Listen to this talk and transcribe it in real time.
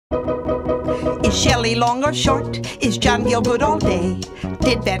Is Shelley long or short? Is John Gill good all day?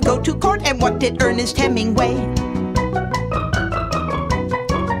 Did Van go to court? And what did Ernest Hemingway?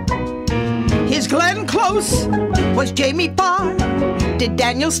 Is Glenn Close? Was Jamie Barr? Did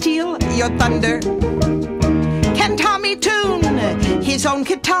Daniel steal your thunder? Can Tommy tune his own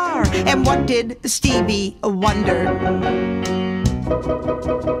guitar? And what did Stevie Wonder?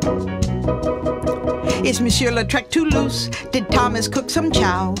 Is Monsieur Lautrec too loose? Did Thomas cook some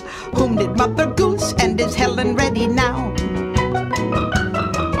chow? Whom did Mother Goose? And is Helen ready now?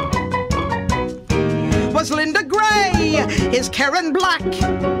 Was Linda Gray? Is Karen Black?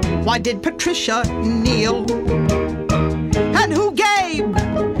 Why did Patricia kneel? And who gave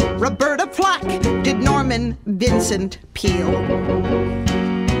Roberta Flack? Did Norman Vincent Peale?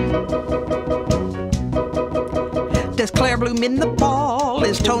 Does Claire bloom in the fall?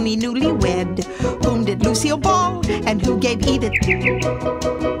 Is Tony newlywed? Whom did Lucille Ball? And who gave Edith?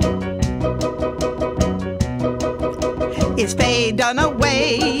 Is Faye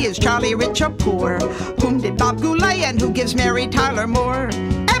Dunaway? Is Charlie rich or poor? Whom did Bob Goulet? And who gives Mary Tyler Moore?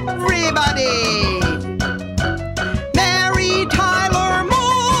 Everybody!